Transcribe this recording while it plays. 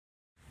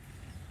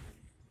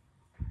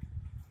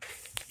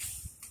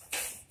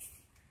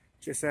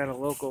Just at a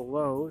local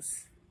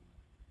Lowe's,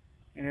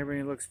 and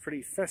everything looks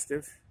pretty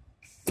festive.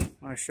 I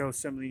want to show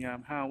some of the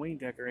Halloween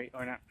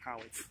or not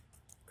Halloween,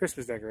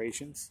 Christmas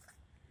decorations.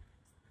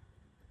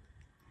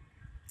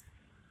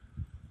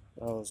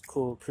 All those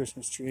cool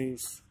Christmas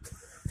trees.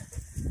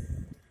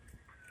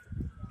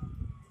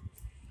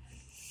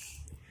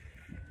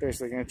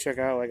 Basically gonna check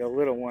out like a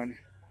little one.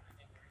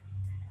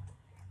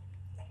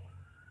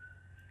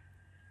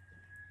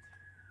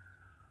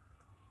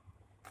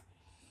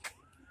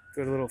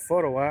 Good little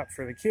photo op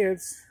for the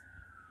kids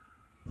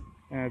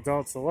and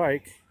adults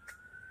alike.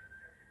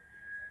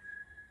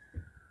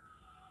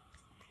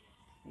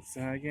 Let's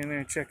get in there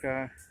and check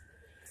the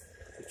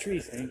tree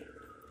thing.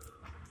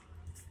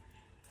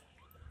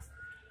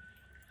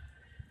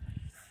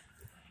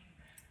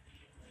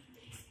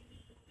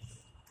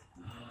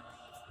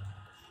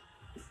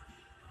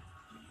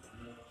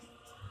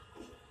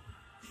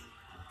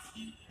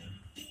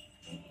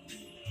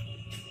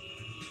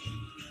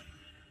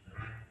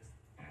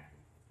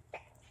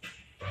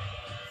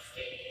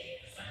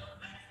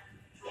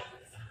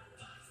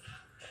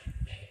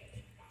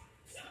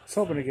 I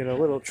was hoping to get a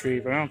little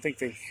tree, but I don't think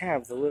they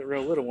have the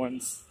real little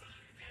ones.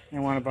 I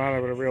don't want to bother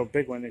with a real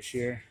big one this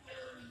year.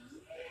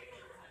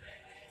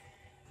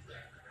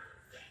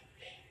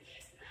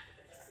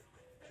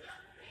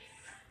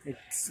 It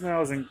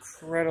smells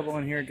incredible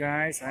in here,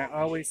 guys. I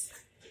always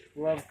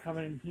love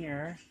coming in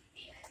here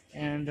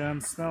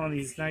and smelling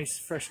these nice,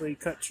 freshly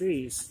cut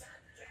trees.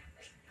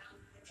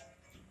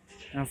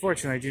 And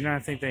unfortunately, I do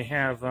not think they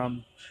have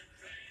the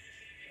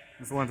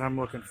ones I'm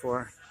looking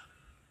for.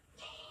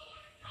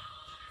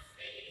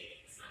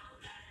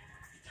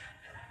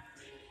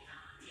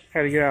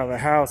 Had to get out of the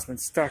house, been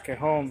stuck at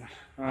home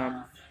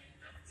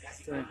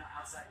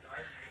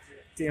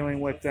dealing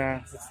with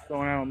what's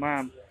going on with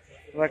Mom.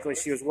 Luckily,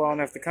 she was well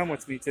enough to come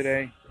with me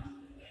today.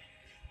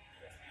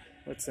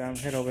 Let's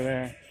head over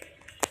there.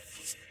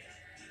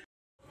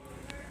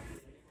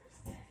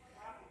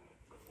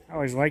 I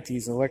always like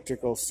these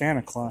electrical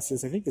Santa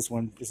Clauses. I think this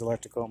one is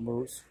electrical,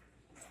 moves.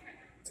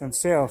 It's on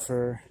sale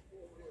for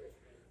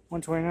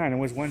 $129. It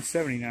was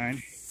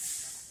 $179.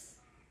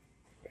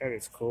 That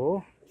is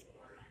cool.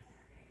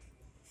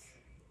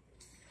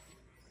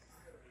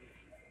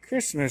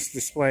 Christmas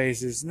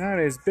displays is not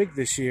as big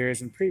this year as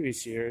in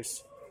previous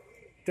years.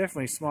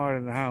 Definitely smaller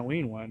than the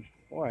Halloween one.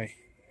 Boy,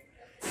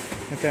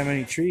 not that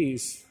many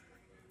trees.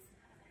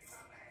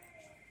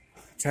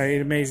 I tell you,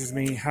 it amazes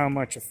me how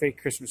much a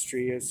fake Christmas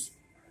tree is.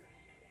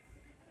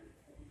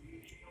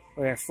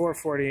 Oh yeah,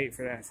 $448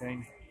 for that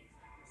thing.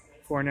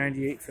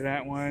 $498 for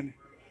that one.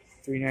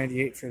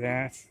 $398 for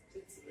that.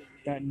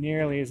 Not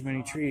nearly as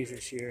many trees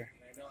this year.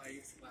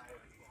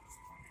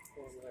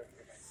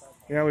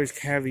 They always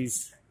have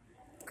these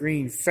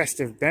green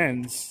festive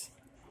bins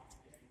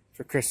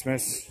for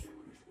Christmas.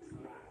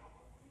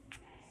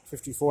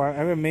 $54.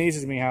 It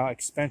amazes me how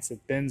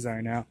expensive bins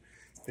are now.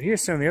 But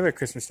here's some of the other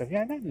Christmas stuff.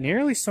 Yeah, not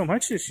nearly so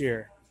much this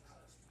year.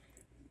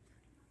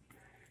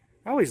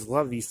 I always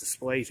love these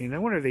display things. I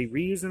wonder if they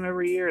reuse them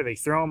every year, or they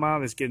throw them out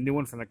and just get a new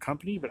one from the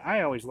company, but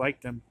I always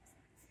liked them.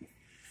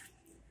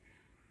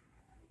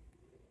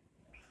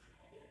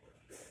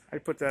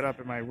 I'd put that up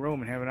in my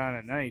room and have it on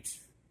at night.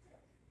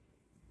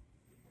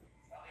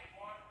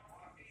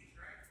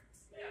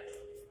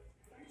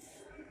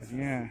 But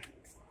yeah.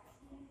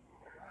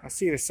 I'll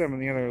see you to some in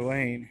the other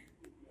lane,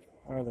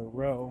 or the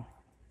row.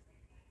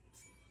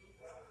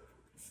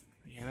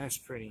 Yeah, that's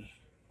pretty.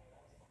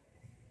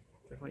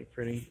 Definitely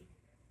pretty.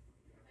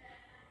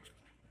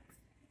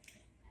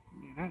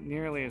 Yeah, not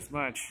nearly as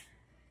much.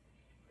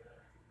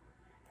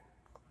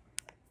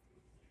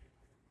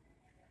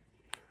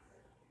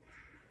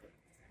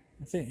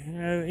 I think,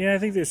 yeah, I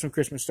think there's some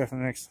Christmas stuff in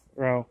the next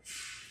row.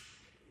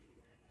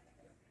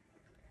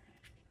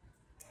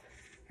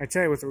 I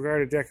tell you, with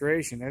regard to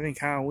decoration, I think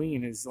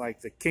Halloween is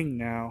like the king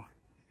now.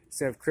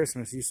 Instead of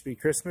Christmas. It used to be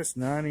Christmas,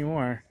 not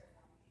anymore.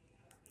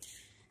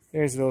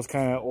 There's those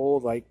kind of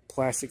old, like,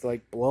 plastic,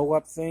 like,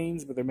 blow-up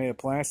things, but they're made of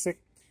plastic.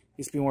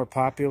 Used to be more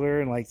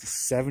popular in, like, the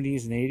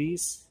 70s and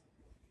 80s.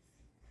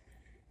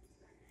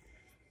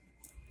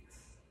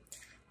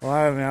 A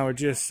lot of them now are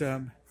just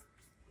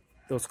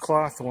those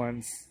cloth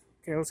ones.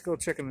 Okay, let's go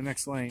check in the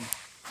next lane.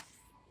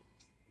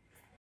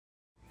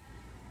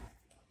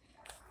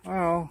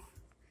 Well,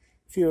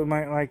 a few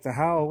might like the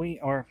Halloween,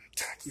 or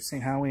I keep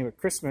saying Halloween, but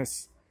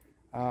Christmas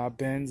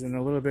bins and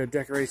a little bit of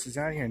decorations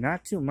out here.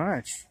 Not too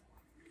much.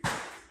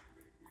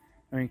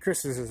 I mean,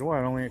 Christmas is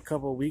what, only a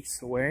couple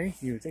weeks away?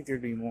 You would think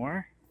there'd be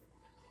more.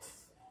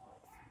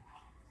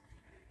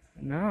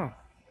 No.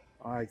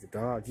 I like the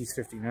dog. He's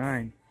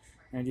 59.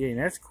 98,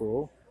 that's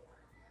cool.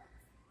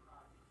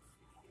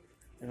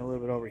 And a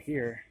little bit over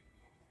here.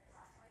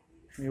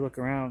 Let me look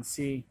around and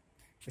see.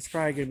 There's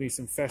probably going to be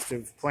some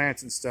festive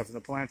plants and stuff in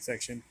the plant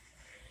section.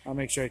 I'll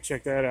make sure I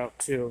check that out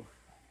too.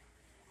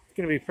 It's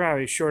going to be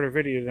probably a shorter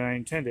video than I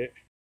intended.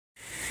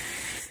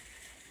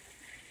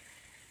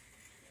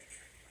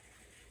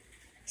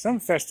 Some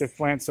festive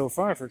plants so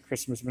far for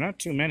Christmas, but not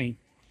too many.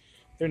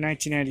 They're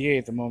 $19.98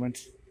 at the moment.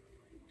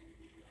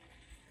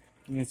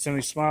 And then some of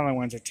these smaller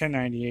ones are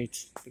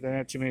 $10.98, but there are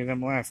not too many of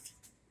them left.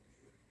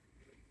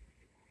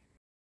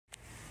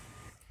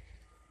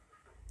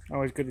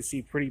 Always good to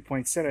see pretty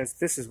poinsettias.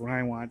 This is what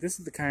I want. This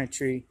is the kind of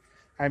tree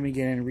I've been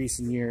getting in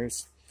recent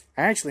years.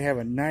 I actually have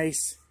a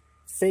nice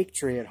fake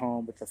tree at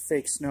home with the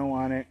fake snow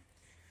on it,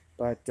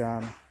 but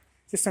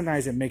just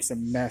sometimes it makes a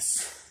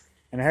mess.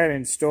 And I had it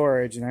in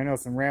storage, and I know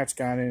some rats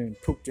got in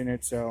and pooped in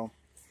it, so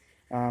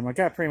I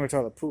got pretty much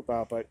all the poop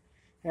out, but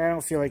I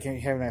don't feel like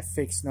having that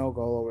fake snow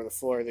go all over the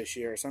floor this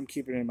year, so I'm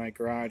keeping it in my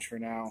garage for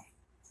now.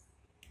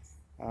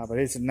 But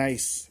it's a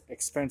nice,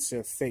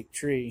 expensive fake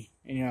tree.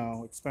 You know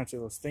how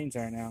expensive those things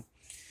are now.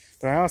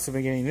 But I also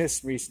been getting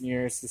this recent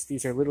years.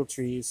 These are little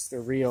trees.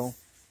 They're real.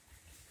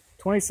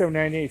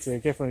 $27.98, so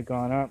they've definitely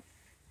gone up.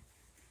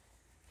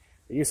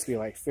 It used to be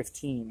like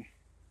 $15.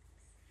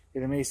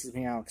 It amazes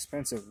me how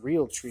expensive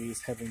real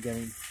trees have been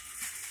getting.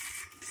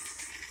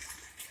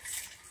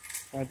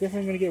 I'm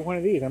definitely going to get one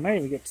of these. I might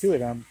even get two of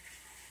them.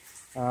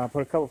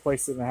 Put a couple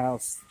places in the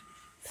house.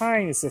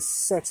 Pine is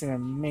just such an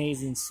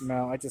amazing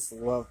smell. I just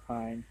love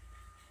pine.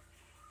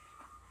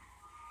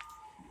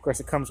 Of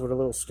course, it comes with a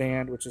little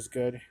stand, which is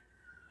good.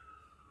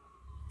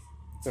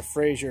 It's a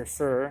Fraser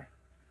fir.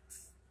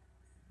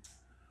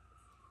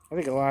 I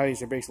think a lot of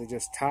these are basically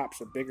just tops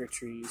of bigger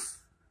trees.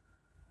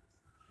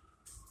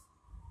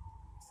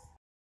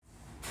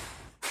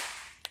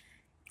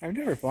 I've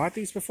never bought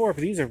these before,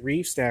 but these are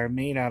wreaths that are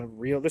made out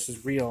of real. This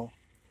is real,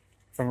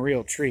 from a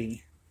real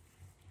tree.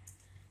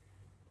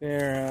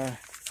 They're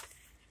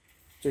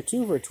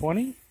 2 for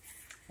 $20.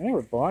 I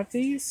never bought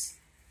these.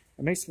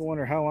 It makes me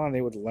wonder how long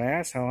they would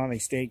last, how long they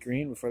stay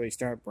green before they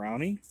start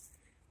browning.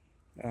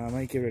 I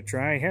might give it a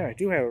try. Yeah, I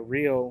do have a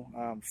real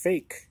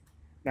fake,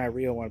 not a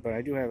real one, but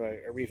I do have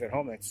a wreath at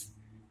home that's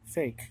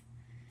fake.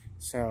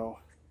 So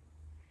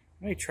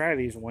I may try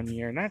these one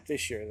year. Not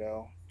this year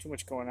though. Too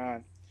much going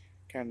on.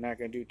 Kind of not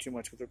going to do too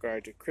much with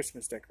regard to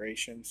Christmas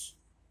decorations.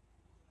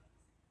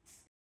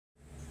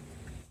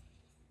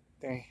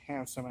 They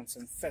have some in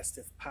some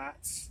festive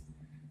pots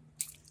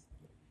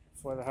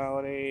for the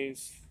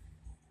holidays.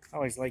 I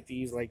always like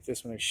these like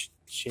this when they're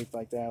shaped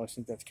like that. I always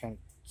think that's kind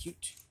of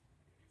cute.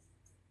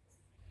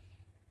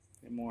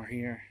 And more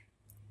here.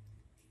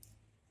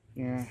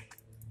 Yeah.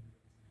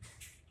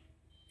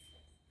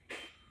 I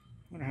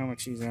wonder how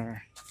much these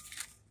are.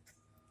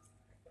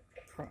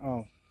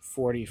 Oh,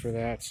 $40 for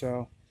that.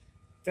 So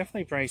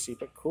definitely pricey,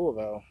 but cool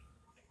though.